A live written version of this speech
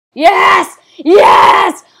Yes!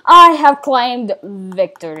 Yes! I have claimed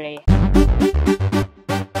victory.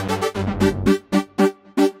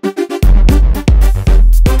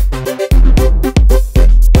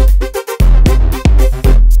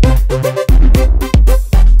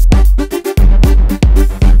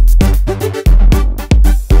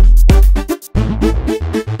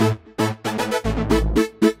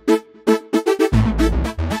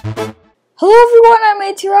 Hello everyone, I'm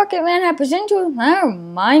AT-Rocket-Man. I present you with another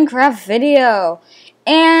Minecraft video.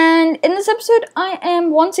 And in this episode, I am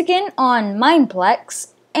once again on Mineplex.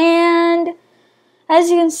 And as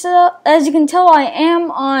you can tell, I am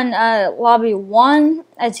on lobby 1.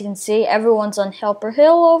 As you can see, everyone's on Helper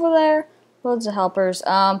Hill over there. Loads of helpers.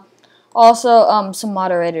 Also, some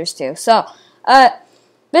moderators too. So,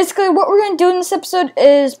 basically, what we're going to do in this episode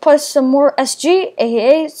is play some more SG,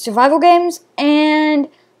 aka survival games, and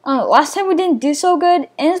last time we didn't do so good,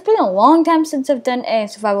 and it's been a long time since I've done a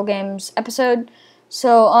survival games episode,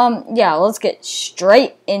 so, yeah, let's get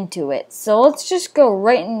straight into it. So let's just go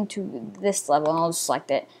right into this level, and I'll just select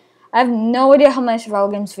it. I have no idea how many survival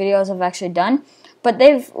games videos I've actually done, but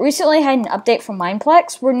they've recently had an update from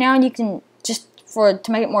Mineplex, where now you can just, to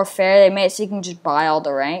make it more fair, they made it so you can just buy all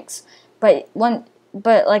the ranks, but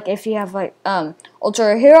like, if you have, like,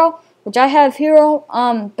 Ultra Hero, which I have Hero,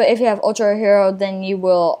 but if you have Ultra Hero, then you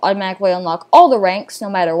will automatically unlock all the ranks, no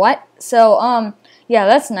matter what. So, yeah,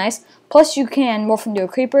 that's nice. Plus, you can morph into a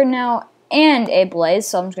Creeper now, and a Blaze,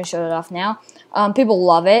 so I'm just going to show it off now. People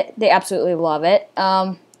love it. They absolutely love it.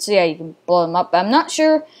 So yeah, you can blow them up. But I'm not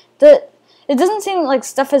sure that, it doesn't seem like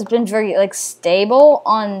stuff has been very, like, stable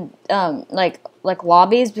on, like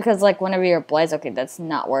lobbies, because, like, whenever you're a Blaze, okay, that's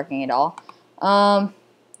not working at all.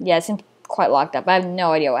 Yeah, it seems quite locked up. I have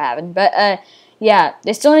no idea what happened, but yeah,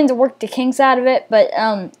 they still need to work the kinks out of it, but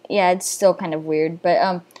yeah, it's still kind of weird,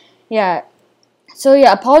 but yeah, so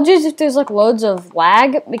yeah, apologies if there's like loads of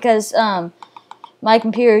lag, because my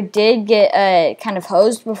computer did get kind of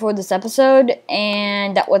hosed before this episode,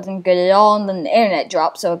 and that wasn't good at all, and then the internet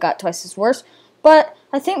dropped, so it got twice as worse. But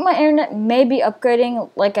I think my internet may be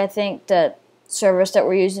upgrading. Like, I think the service that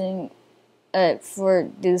we're using for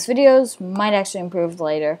these videos might actually improve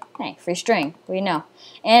later. Hey, free string, what do you know?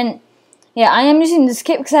 And yeah, I am using this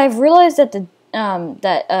kit because I've realized that the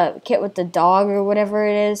kit with the dog or whatever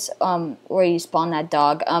it is, where you spawn that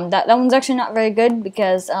dog, that one's actually not very good,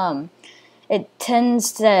 because it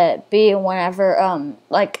tends to be whenever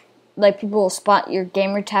like people will spot your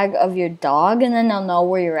gamer tag of your dog, and then they'll know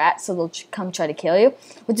where you're at, so they'll come try to kill you,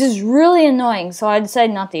 which is really annoying. So I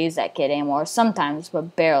decided not to use that kit anymore. Sometimes,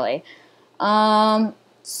 but barely.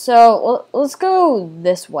 So let's go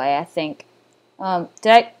this way, I think. Oh,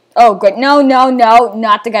 great. No,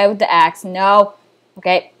 not the guy with the axe. No.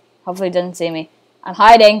 Okay. Hopefully he doesn't see me. I'm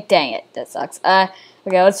hiding. Dang it. That sucks.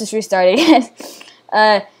 Okay, let's just restart again.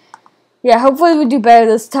 Yeah, hopefully we do better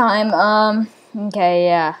this time. Okay,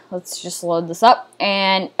 yeah. Let's just load this up.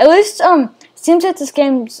 And at least, it seems that this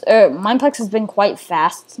game's, Mineplex has been quite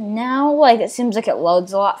fast now. Like, it seems like it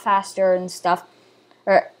loads a lot faster and stuff.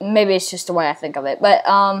 Or maybe it's just the way I think of it. But,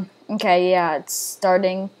 okay, yeah, it's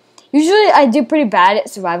starting. Usually I do pretty bad at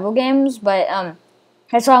survival games, but,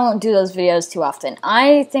 that's why I won't do those videos too often.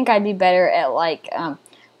 I think I'd be better at, like,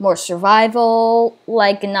 more survival,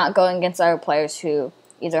 like, and not going against other players who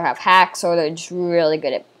either have hacks or they're just really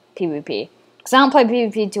good at PvP. Because I don't play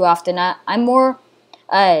PvP too often. I'm more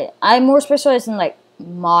specialized in, like,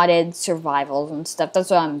 modded survivals and stuff. That's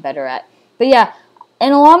what I'm better at. But, yeah.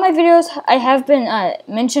 In a lot of my videos, I have been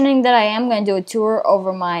mentioning that I am going to do a tour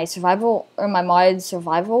over my survival, or my modded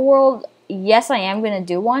survival world. Yes, I am going to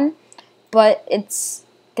do one, but it's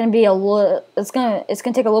going to be it's going to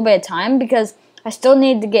take a little bit of time, because I still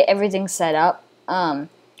need to get everything set up. I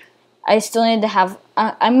still need to have,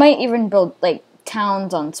 I might even build, like,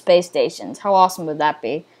 towns on space stations. How awesome would that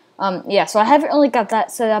be? Yeah, so I haven't really got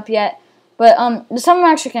that set up yet. But this time I'm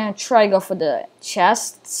actually going to try to go for the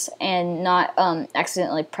chests and not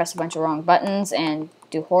accidentally press a bunch of wrong buttons and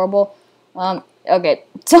do horrible. Okay,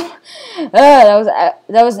 so that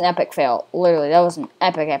was an epic fail. Literally, that was an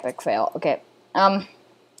epic fail. Okay,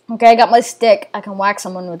 okay, I got my stick. I can whack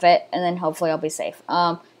someone with it, and then hopefully I'll be safe.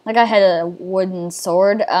 Like, I had a wooden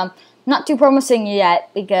sword. Not too promising yet,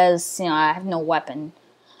 because, you know, I have no weapon.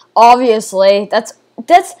 Obviously, that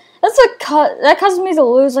causes me to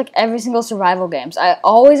lose, like, every single survival games. I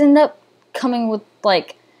always end up coming with,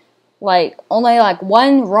 like only, like,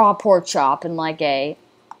 one raw pork chop and, like,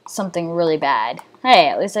 something really bad. Hey,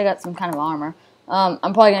 at least I got some kind of armor. I'm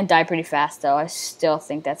probably gonna die pretty fast, though. I still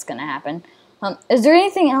think that's gonna happen. Is there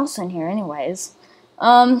anything else in here, anyways?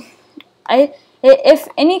 If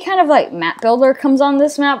any kind of like map builder comes on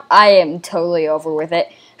this map, I am totally over with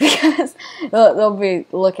it because they'll be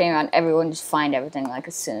looking around everyone, just find everything like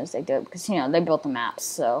as soon as they do it because you know they built the maps.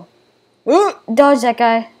 So, ooh, dodge that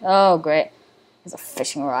guy. Oh great, it's a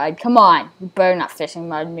fishing rod. Come on, you better not fishing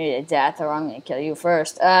rod me to death, or I'm gonna kill you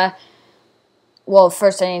first. Well,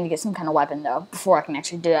 first I need to get some kind of weapon, though, before I can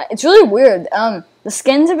actually do that. It's really weird. The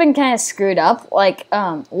skins have been kind of screwed up. Like,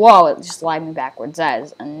 whoa, it just lagged me backwards. That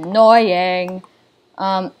is annoying.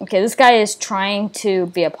 Okay, this guy is trying to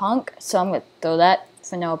be a punk, so I'm going to throw that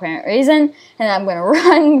for no apparent reason. And I'm going to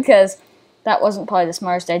run, because that wasn't probably the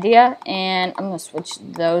smartest idea. And I'm going to switch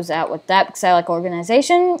those out with that, because I like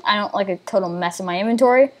organization. I don't like a total mess in my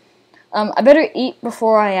inventory. I better eat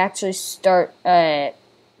before I actually start,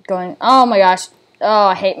 going, oh my gosh, oh,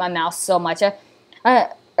 I hate my mouse so much. I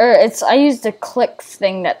use the click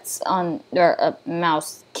thing that's on a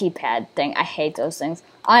mouse keypad thing. I hate those things.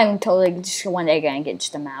 I'm totally just one day gonna get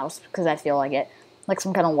just a mouse because I feel like it, like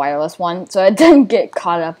some kind of wireless one, so it doesn't get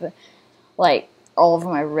caught up like all over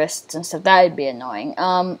my wrists and stuff. That would be annoying.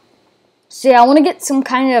 So yeah, I want to get some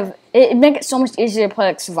kind of. It'd make it so much easier to play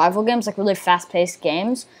like survival games, like really fast-paced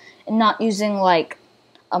games, and not using like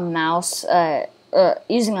a mouse.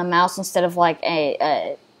 Using a mouse instead of like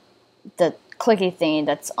the clicky thingy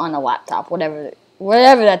that's on a laptop, whatever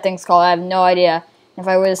that thing's called. I have no idea. If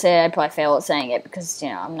I were to say it, I'd probably fail at saying it because, you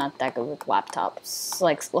know, I'm not that good with laptops.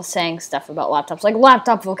 Like saying stuff about laptops, like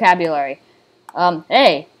laptop vocabulary.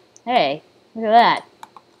 Hey, look at that.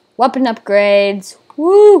 Weapon upgrades.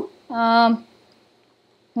 Woo. Yeah,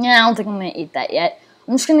 I don't think I'm gonna eat that yet.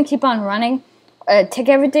 I'm just gonna keep on running. Take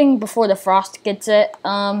everything before the frost gets it.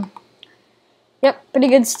 Yep, pretty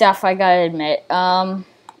good stuff, I gotta admit. I'll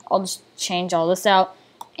just change all this out,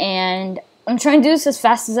 and I'm trying to do this as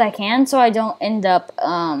fast as I can so I don't end up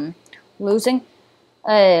losing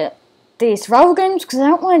the survival games, because I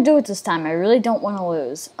don't want to do it this time. I really don't want to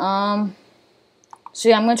lose. So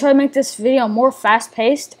yeah, I'm going to try to make this video more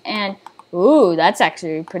fast-paced, and ooh, that's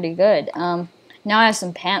actually pretty good. Now I have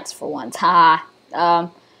some pants for once, haha.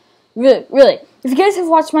 Really, if you guys have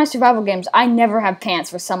watched my survival games, I never have pants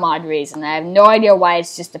for some odd reason. I have no idea why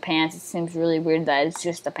it's just the pants. It seems really weird that it's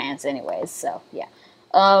just the pants anyways, so yeah.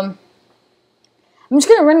 I'm just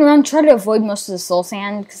going to run around and try to avoid most of the soul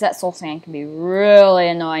sand, because that soul sand can be really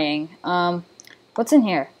annoying. What's in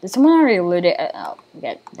here? Did someone already loot it? Oh,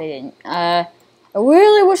 yeah, they didn't. I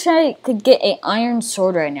really wish I could get an iron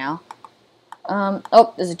sword right now.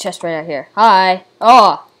 Oh, there's a chest right out here. Hi.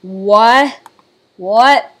 Oh, what?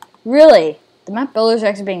 What? Really? The map builders are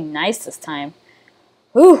actually being nice this time.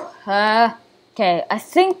 Whew. Okay, I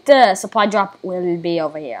think the supply drop will be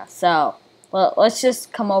over here. So, well, let's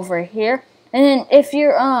just come over here. And then if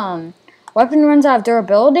your weapon runs out of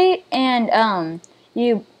durability and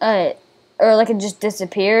you or like it just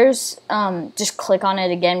disappears, just click on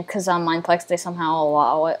it again, because on Mineplex they somehow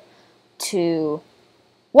allow it to.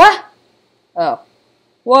 What? Oh.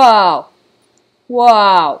 Whoa.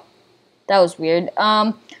 Whoa. That was weird.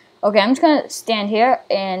 Okay, I'm just gonna stand here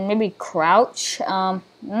and maybe crouch. I'm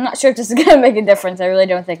not sure if this is gonna make a difference. I really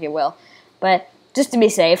don't think it will, but just to be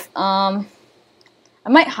safe, I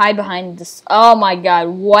might hide behind this. Oh my god,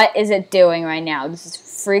 what is it doing right now? This is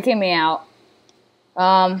freaking me out.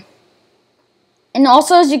 And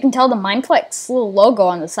also, as you can tell, the Mineplex little logo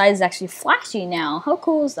on the side is actually flashy now. How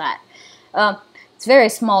cool is that? It's very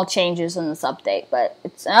small changes in this update, but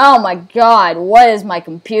it's, oh my god, what is my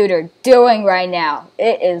computer doing right now?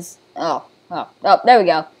 It is, oh, there we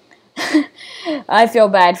go. I feel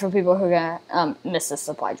bad for people who are gonna miss the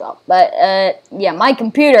supply drop, but yeah, my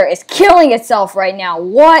computer is killing itself right now.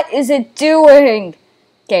 What is it doing?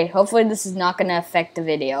 Okay, hopefully this is not gonna affect the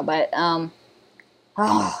video, but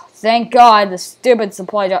oh, thank God, the stupid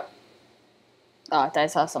supply drop. Oh, I thought I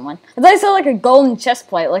saw someone. I thought I saw like a golden chest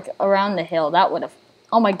plate like around the hill. That would have.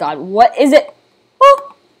 Oh my god, what is it?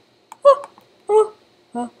 Oh, oh, oh,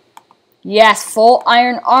 oh. Yes, full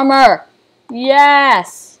iron armor.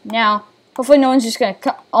 Yes. Now, hopefully no one's just gonna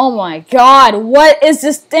come. Oh my god, what is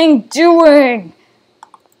this thing doing?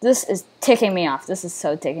 This is ticking me off. This is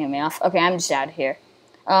so ticking me off. Okay, I'm just out of here.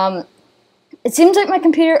 It seems like my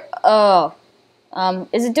computer. Oh.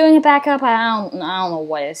 Is it doing a backup? I don't know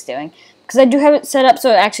what it's doing. Because I do have it set up so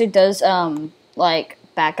it actually does, like,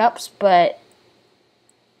 backups, but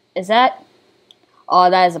is that? Oh,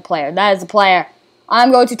 that is a player. That is a player.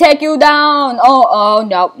 I'm going to take you down. Oh,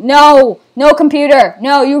 no. No. No, computer.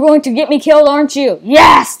 No, you're going to get me killed, aren't you?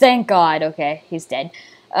 Yes, thank God. Okay, he's dead.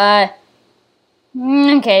 Okay,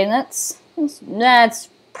 that's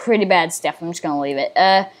pretty bad stuff. I'm just going to leave it.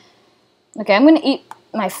 Okay, I'm going to eat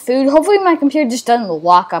my food. Hopefully my computer just doesn't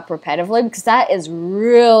lock up repetitively, because that is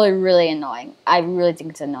really, really annoying. I really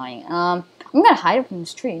think it's annoying. I'm gonna hide up in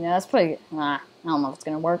this tree. No, that's pretty good. I don't know if it's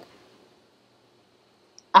gonna work.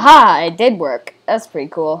 Aha! It did work. That's pretty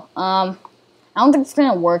cool. I don't think it's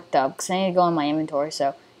gonna work though, because I need to go in my inventory,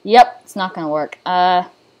 so yep, it's not gonna work.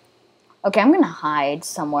 Okay, I'm gonna hide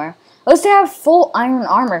somewhere. Let's say I have full iron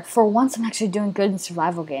armor. For once, I'm actually doing good in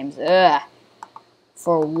survival games. Ugh.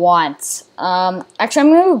 For once. Actually, I'm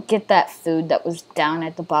gonna go get that food that was down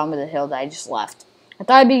at the bottom of the hill that I just left. I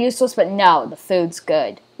thought it'd be useless, but no, the food's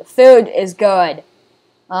good. The food is good.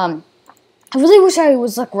 I really wish I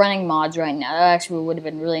was, like, running mods right now. That actually would have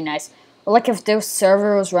been really nice. Or, like, if their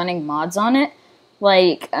server was running mods on it.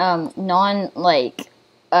 Like, like,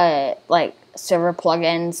 server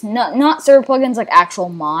plugins. Not server plugins, like, actual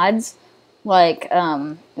mods. Like,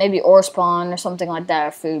 maybe ore spawn or something like that,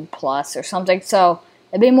 or food plus or something. So,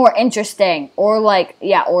 it'd be more interesting. Or, like,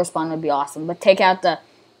 yeah, ore spawn would be awesome. But take out the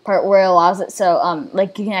part where it allows it so,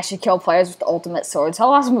 like, you can actually kill players with the ultimate swords.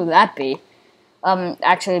 How awesome would that be?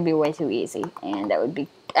 Actually, it'd be way too easy. And that would be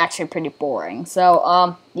actually pretty boring.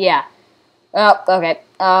 So, yeah. Oh, okay.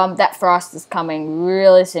 That frost is coming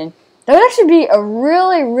really soon. That would actually be a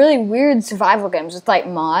really, really weird survival game. Just, like,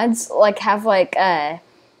 mods. Like, have, like,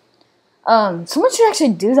 someone should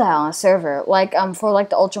actually do that on a server, like, for, like,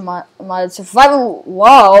 the ultra mod survival.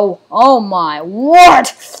 Whoa, oh my,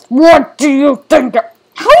 what do you think?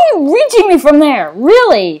 How are you reaching me from there?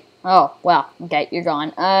 Really? Oh, well, okay, you're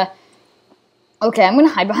gone. Okay, I'm gonna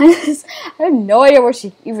hide behind this. I have no idea where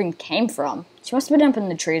she even came from. She must have been up in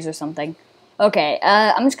the trees or something. Okay,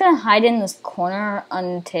 I'm just gonna hide in this corner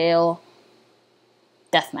until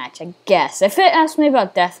deathmatch, I guess. If it asks me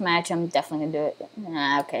about deathmatch, I'm definitely gonna do it.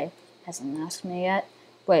 Nah, okay. Hasn't asked me yet.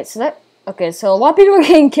 Wait, so that... Okay, so a lot of people are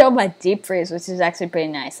getting killed by deep freeze, which is actually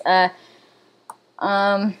pretty nice.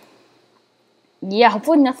 Yeah,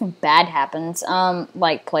 hopefully nothing bad happens.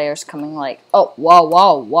 Like, players coming like... Oh, whoa,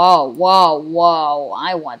 whoa, whoa, whoa, whoa.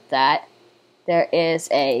 I want that. There is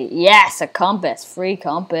a... Yes, a compass. Free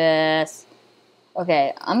compass.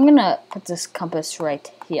 Okay, I'm gonna put this compass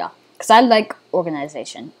right here. Because I like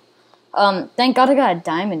organization. Thank God I got a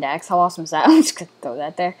diamond axe. How awesome is that? I'm just gonna throw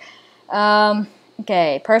that there.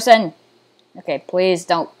 Okay, person. Okay, please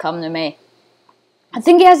don't come to me. I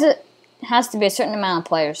think it has to be a certain amount of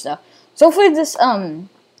players, though. So hopefully this,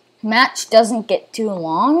 match doesn't get too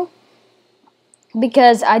long.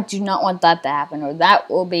 Because I do not want that to happen, or that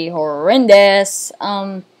will be horrendous.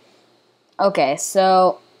 Okay,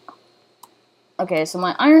 so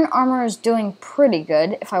my iron armor is doing pretty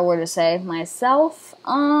good, if I were to say myself.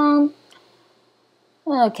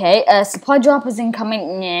 Okay, supply drop is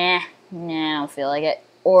incoming. Nah, I don't feel like it.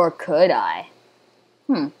 Or could I?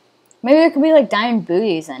 Maybe there could be, like, diamond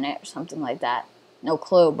booties in it or something like that. No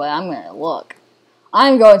clue, but I'm gonna look.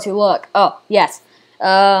 I'm going to look. Oh, yes.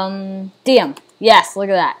 DM. Yes, look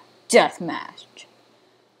at that. Deathmatch.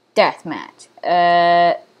 Deathmatch.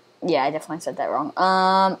 Yeah, I definitely said that wrong.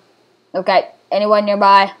 Okay, anyone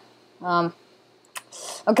nearby?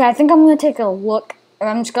 Okay, I think I'm gonna take a look.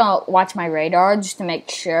 I'm just gonna watch my radar just to make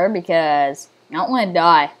sure, because I don't want to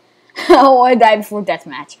die. I don't want to die before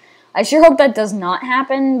deathmatch. I sure hope that does not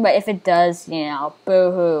happen, but if it does, you know,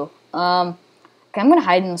 boo-hoo. Okay, I'm gonna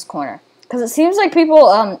hide in this corner. Because it seems like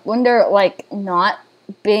people, when they're, like, not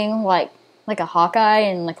being, like a Hawkeye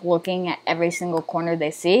and, like, looking at every single corner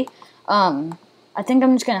they see, I think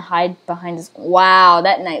I'm just gonna hide behind this. Wow,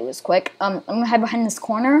 that night was quick. I'm gonna hide behind this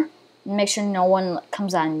corner and make sure no one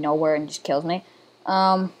comes out of nowhere and just kills me.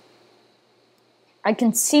 I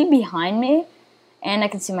can see behind me, and I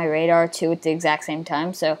can see my radar too at the exact same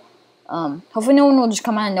time, so hopefully no one will just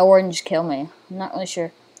come out of nowhere and just kill me. I'm not really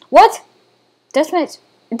sure. What? Deathmatch?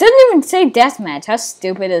 It doesn't even say deathmatch. How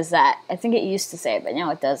stupid is that? I think it used to say it, but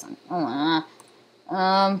now it doesn't.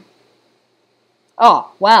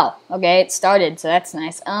 Oh, well, okay, it started, so that's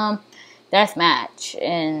nice. Deathmatch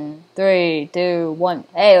in 3, 2, 1.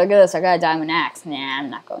 Hey, look at this, I got a diamond axe. Nah, I'm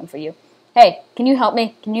not going for you. Hey, can you help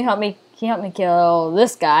me? Can you help me? Can you help me kill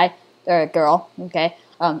this guy? Or girl, okay.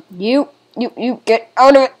 You get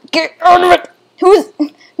out of it! Get out of it! Who's...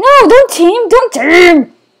 No, don't team!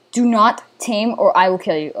 Do not team, or I will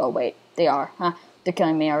kill you. Oh, wait, they are, huh? They're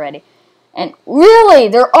killing me already. And really,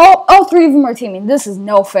 they're all three of them are teaming. This is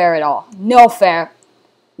no fair at all. No fair.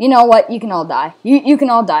 You know what? You can all die. You can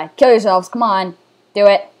all die. Kill yourselves. Come on. Do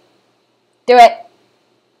it. Do it.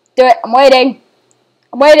 Do it. I'm waiting.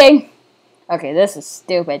 I'm waiting. Okay, this is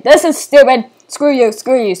stupid. This is stupid. Screw you.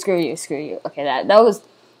 Screw you. Screw you. Screw you. Okay, that was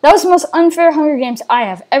the most unfair Hunger Games I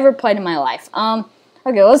have ever played in my life.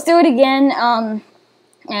 Okay, let's do it again.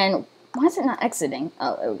 And Why is it not exiting?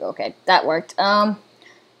 Oh, there we go. Okay, that worked.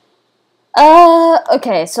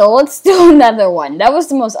 Okay, so let's do another one. That was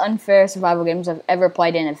the most unfair survival games I've ever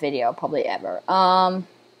played in a video, probably ever.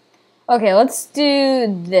 Okay, let's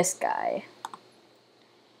do this guy.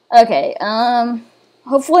 Okay,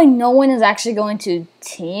 hopefully no one is actually going to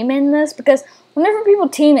team in this, because whenever people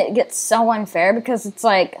team, it gets so unfair, because it's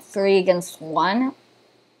like 3 against 1,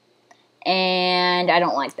 and I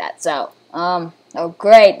don't like that, so, oh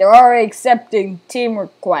great, they're already accepting team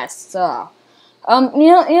requests,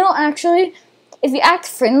 actually, if you act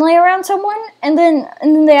friendly around someone, and then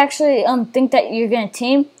they actually think that you're gonna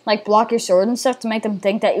team, like block your sword and stuff to make them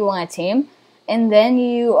think that you want to team, and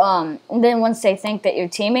then once they think that you're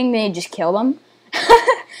teaming, then you just kill them.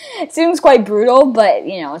 It seems quite brutal, but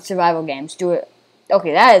it's survival games. Do it.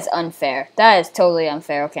 Okay, that is unfair. That is totally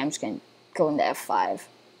unfair. Okay, I'm just gonna go into F5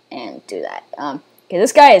 and do that. Okay,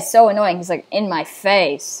 this guy is so annoying. He's like in my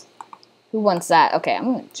face. Who wants that? Okay, I'm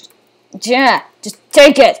gonna just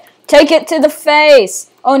take it. Take it to the face.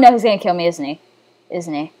 Oh no, he's gonna kill me, isn't he?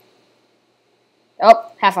 Isn't he?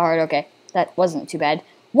 Oh, half a heart. Okay, that wasn't too bad.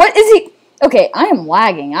 What is he? Okay, I am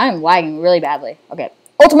lagging. I am lagging really badly. Okay,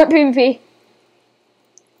 ultimate PvP.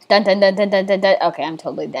 Dun dun dun dun dun dun dun. Okay, I'm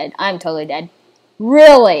totally dead. I'm totally dead.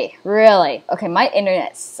 Really, really. Okay, my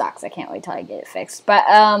internet sucks. I can't wait till I get it fixed. But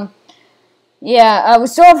yeah, we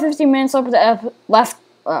still have 15 minutes left.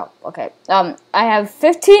 Oh, okay. I have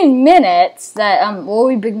 15 minutes that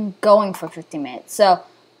we've been going for 15 minutes. So,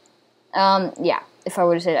 yeah. If I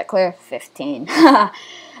were to say that clear, 15.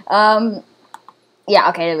 Yeah.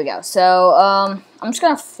 Okay. There we go. So, I'm just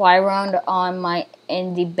gonna fly around on my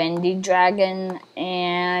Indy Bendy Dragon,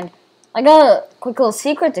 and I got a quick little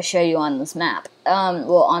secret to show you on this map.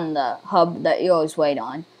 Well, on the hub that you always wait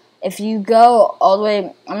on. If you go all the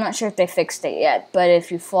way, I'm not sure if they fixed it yet, but if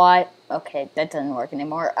you fly, okay, that doesn't work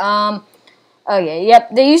anymore. Okay, yep,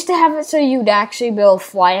 they used to have it so you'd actually be able to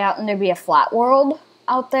fly out and there'd be a flat world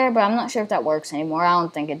out there, but I'm not sure if that works anymore. I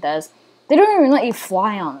don't think it does. They don't even let you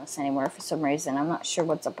fly on this anymore for some reason. I'm not sure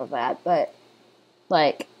what's up with that, but,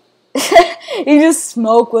 like, you just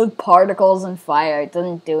smoke with particles and fire. It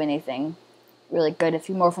doesn't do anything really good if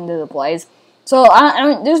you morph into the blaze. So, I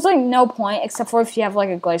mean, there's, like, no point, except for if you have, like,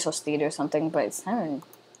 a glacial steed or something, but it's, I don't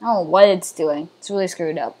know what it's doing. It's really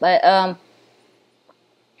screwed up. But,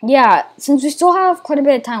 yeah, since we still have quite a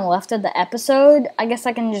bit of time left of the episode, I guess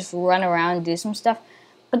I can just run around and do some stuff.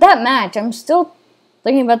 But that match, I'm still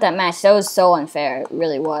thinking about that match. That was so unfair. It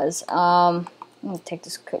really was. I'm going to take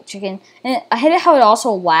this cooked chicken. And I hate it how it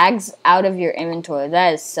also lags out of your inventory.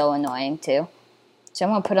 That is so annoying, too. So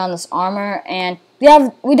I'm going to put on this armor, and we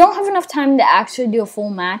don't have enough time to actually do a full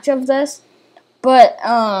match of this, but,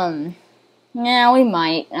 yeah, we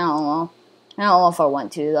might. I don't know. I don't know if I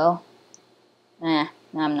want to, though. I'm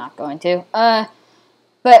not going to. But,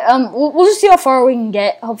 we'll just see how far we can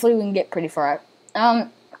get. Hopefully we can get pretty far.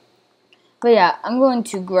 But yeah, I'm going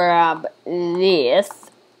to grab this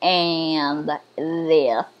and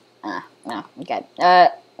this. No, okay.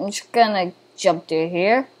 I'm just gonna jump through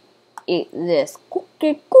here. Eat this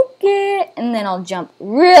cookie, and then I'll jump.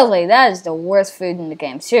 Really, that is the worst food in the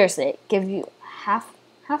game. Seriously, give you half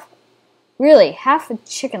a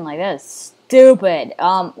chicken like that is stupid.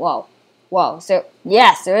 Whoa. So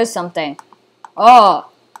yes, there is something. Oh,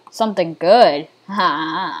 something good. Okay,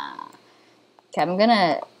 I'm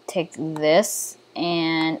gonna take this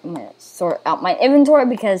and I'm gonna sort out my inventory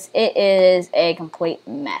because it is a complete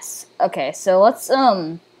mess. Okay, so let's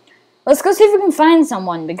go see if we can find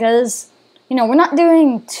someone, because, we're not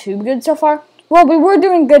doing too good so far. Well, we were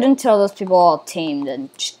doing good until those people all teamed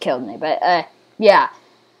and just killed me, but, yeah.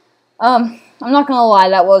 I'm not gonna lie,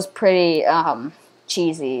 that was pretty,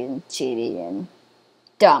 cheesy and cheaty and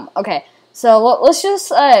dumb. Okay, so let's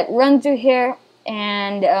just, run through here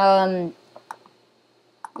and,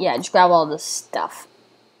 yeah, just grab all this stuff.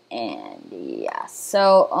 And, yeah,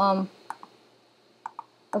 so,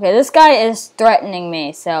 okay, this guy is threatening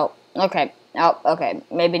me, so, okay. Oh, okay,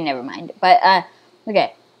 maybe never mind. But,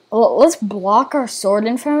 okay, let's block our sword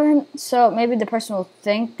in front of him, so maybe the person will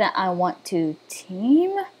think that I want to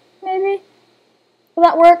team, maybe? Will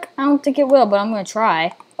that work? I don't think it will, but I'm gonna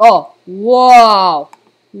try. Oh, whoa!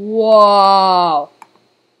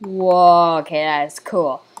 Okay, that is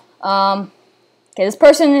cool. Okay, this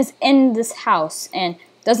person is in this house, and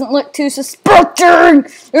doesn't look too suspecting!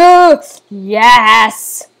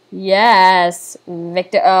 Yes!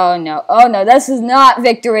 Victor. Oh no, this is not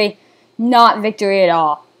victory. Not victory at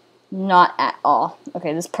all. Not at all.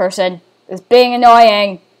 Okay, this person is being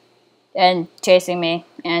annoying and chasing me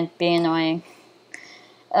and being annoying.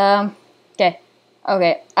 Okay,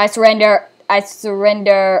 I surrender. I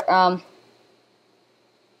surrender.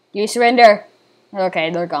 You surrender. Okay,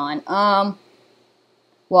 they're gone.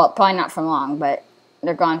 Well, probably not for long, but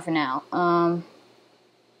they're gone for now.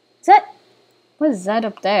 Is that, what is that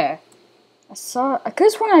up there? I could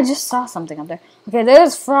have sworn I just saw something up there. Okay,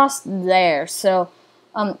 there's Frost there, so,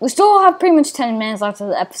 we still have pretty much 10 minutes left of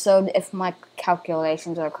the episode, if my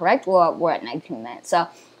calculations are correct. Well, we're at 19 minutes, so,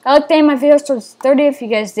 I like to aim my videos towards 30. If you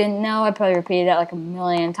guys didn't know, I probably repeated that like a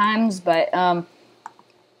million times, but,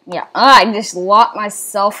 yeah. I just locked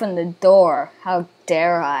myself in the door. How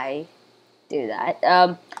dare I do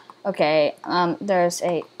that? Okay, there's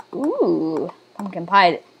a, ooh, pumpkin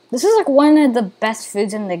pie. This is like one of the best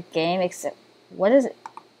foods in the game, except, what is it?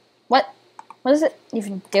 What is it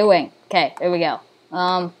even doing? Okay, there we go.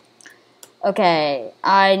 Okay,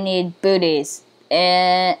 I need booties.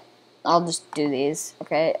 And I'll just do these.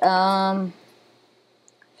 Okay, I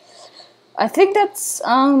think that's,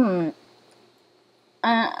 I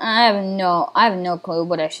have no clue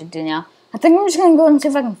what I should do now. I think I'm just gonna go and see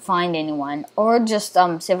if I can find anyone, or just,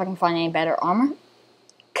 see if I can find any better armor.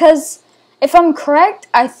 Cause, if I'm correct,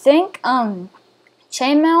 I think,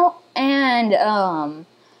 chainmail and,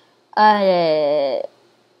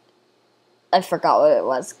 I forgot what it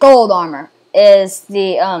was. Gold armor is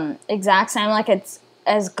the exact same. Like, it's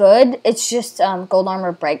as good. It's just gold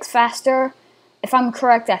armor breaks faster. If I'm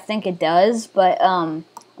correct, I think it does, but I'm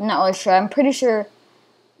not really sure. I'm pretty sure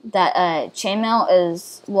that chainmail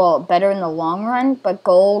is, well, better in the long run, but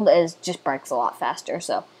gold is just breaks a lot faster,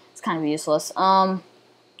 so it's kind of useless.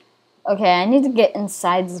 Okay, I need to get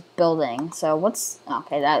inside this building. So what's,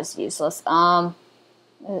 okay, that is useless.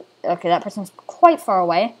 Okay, that person's quite far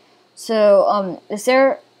away. So, is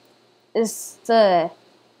the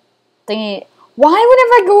thingy, why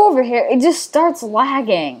whenever I go over here, it just starts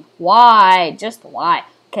lagging? Why? Just why?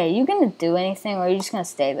 Okay, you gonna do anything, or are you just gonna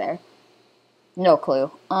stay there? No clue.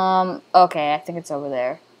 Okay, I think it's over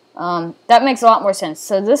there. That makes a lot more sense.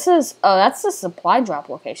 So this is, oh, that's the supply drop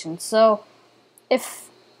location. So,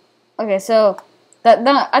 okay, so, I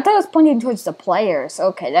thought it was pointing towards the players.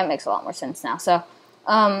 Okay, that makes a lot more sense now. So,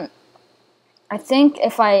 I think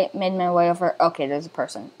if I made my way over, okay, there's a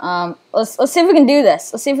person. Let's see if we can do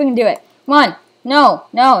this. Let's see if we can do it. Come on. No,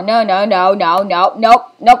 nope,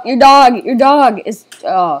 your dog is,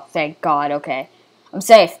 oh, thank God, okay. I'm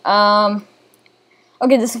safe.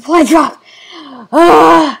 Okay, the supply drop.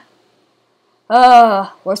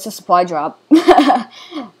 Where's the supply drop?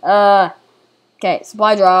 Okay,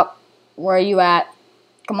 supply drop. Where are you at?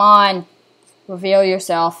 Come on. Reveal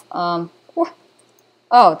yourself.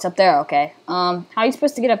 Oh, it's up there, okay. How are you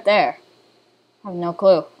supposed to get up there? I have no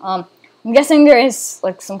clue. I'm guessing there is,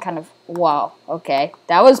 like, some kind of, wow, okay.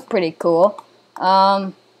 That was pretty cool.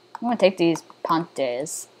 I'm gonna take these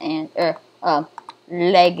panties and,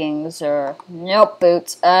 leggings, or, nope,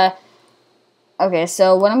 boots. Okay,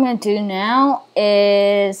 so what I'm gonna do now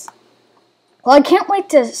is, well, I can't wait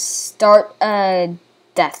to start a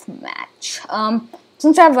death match.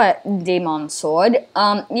 Since I have a demon sword,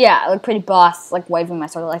 yeah, I look pretty boss, like, waving my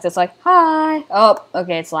sword like this, like, hi! Oh,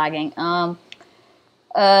 okay, it's lagging.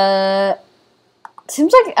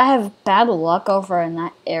 Seems like I have bad luck over in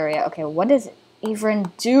that area. Okay, what is it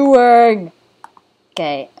even doing?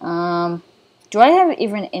 Okay, do I have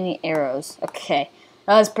even any arrows? Okay,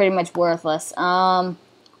 that was pretty much worthless.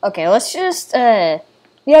 Okay, let's just,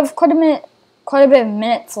 we have quite a bit of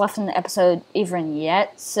minutes left in the episode even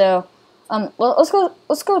yet, so, well,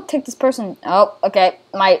 let's go take this person. Oh, okay,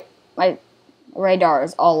 my radar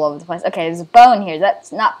is all over the place. Okay, there's a bone here.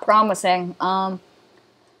 That's not promising.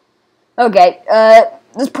 Okay,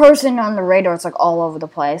 this person on the radar is like all over the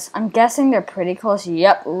place. I'm guessing they're pretty close.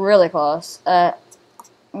 Yep, really close.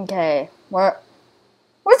 Okay, where's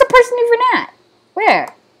the person even at?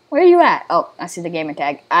 Where are you at? Oh, I see the gamer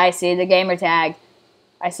tag. I see the gamer tag.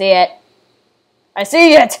 I see it. I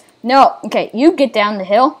see it! No, okay, you get down the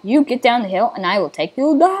hill, and I will take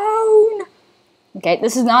you down. Okay,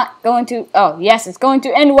 this is not going to, oh, yes, it's going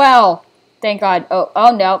to end well. Thank God.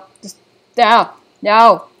 Oh, no. Just,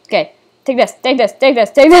 no. Okay, take this. Okay,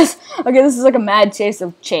 this is like a mad chase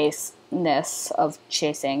of chasing.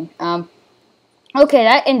 Okay,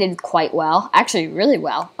 that ended quite well. Actually, really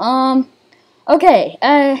well. Okay,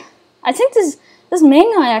 I think this may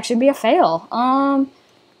not actually be a fail.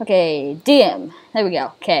 Okay, DM. There we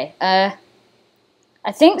go. Okay, I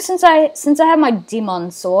think since I have my demon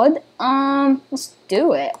sword, let's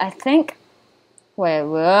do it. I think. Wait,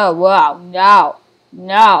 whoa,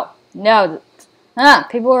 no.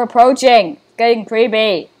 People are approaching. It's getting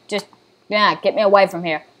creepy. Just, yeah, get me away from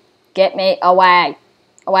here. Get me away.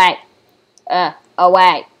 Away.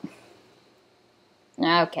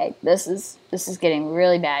 Okay, this is getting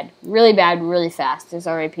really bad, really fast. There's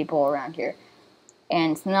already people around here,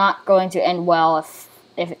 and it's not going to end well if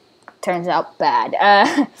it turns out bad.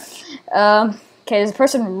 Okay, there's a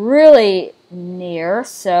person really near,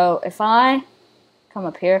 so if I come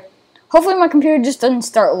up here, hopefully my computer just doesn't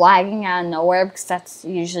start lagging out of nowhere, because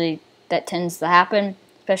that tends to happen,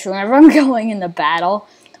 especially whenever I'm going in the battle,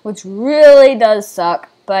 which really does suck.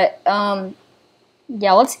 But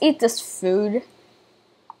yeah, let's eat this food.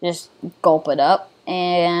 Just gulp it up,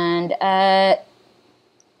 and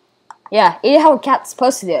yeah, eat it how a cat's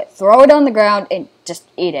supposed to do it. Throw it on the ground and just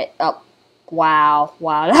eat it. Oh, wow,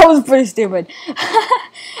 that was pretty stupid.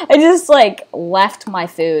 I just like left my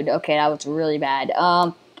food. Okay, that was really bad.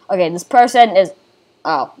 Okay, this person is.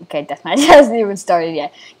 Oh, okay, deathmatch hasn't even started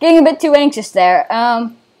yet. Getting a bit too anxious there.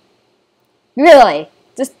 Really,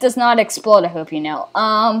 this does not explode. I hope you know.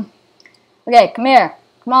 Okay, come here.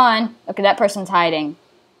 Come on. Okay, that person's hiding.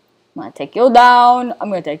 I'm gonna take you down. I'm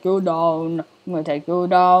gonna take you down. I'm gonna take you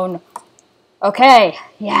down. Okay.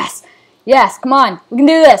 Yes. Yes. Come on. We can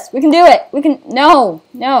do this. We can do it. We can. No.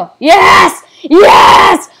 No. Yes.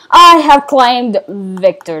 Yes. I have claimed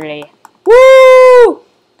victory. Woo!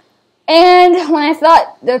 And when I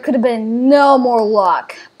thought there could have been no more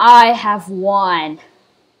luck, I have won.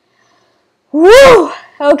 Woo!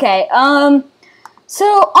 Okay. So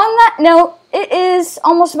on that note, it is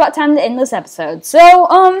almost about time to end this episode.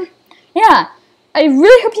 So, yeah, I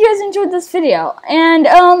really hope you guys enjoyed this video,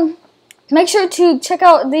 and, make sure to check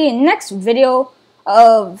out the next video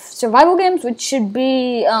of survival games, which should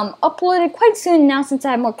be, uploaded quite soon now since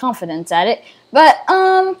I have more confidence at it. But,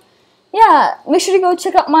 yeah, make sure to go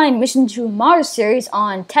check out my Mission to Mars series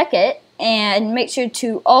on TechIt, and make sure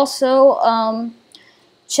to also,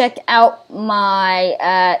 check out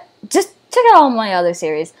my, just check out all my other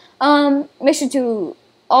series. Make sure to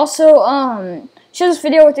also, share this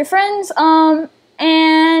video with your friends, and,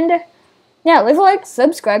 yeah, leave a like,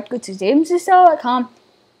 subscribe, go to gamesdistyle.com,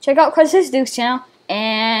 check out Chris Duke's channel,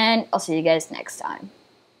 and I'll see you guys next time.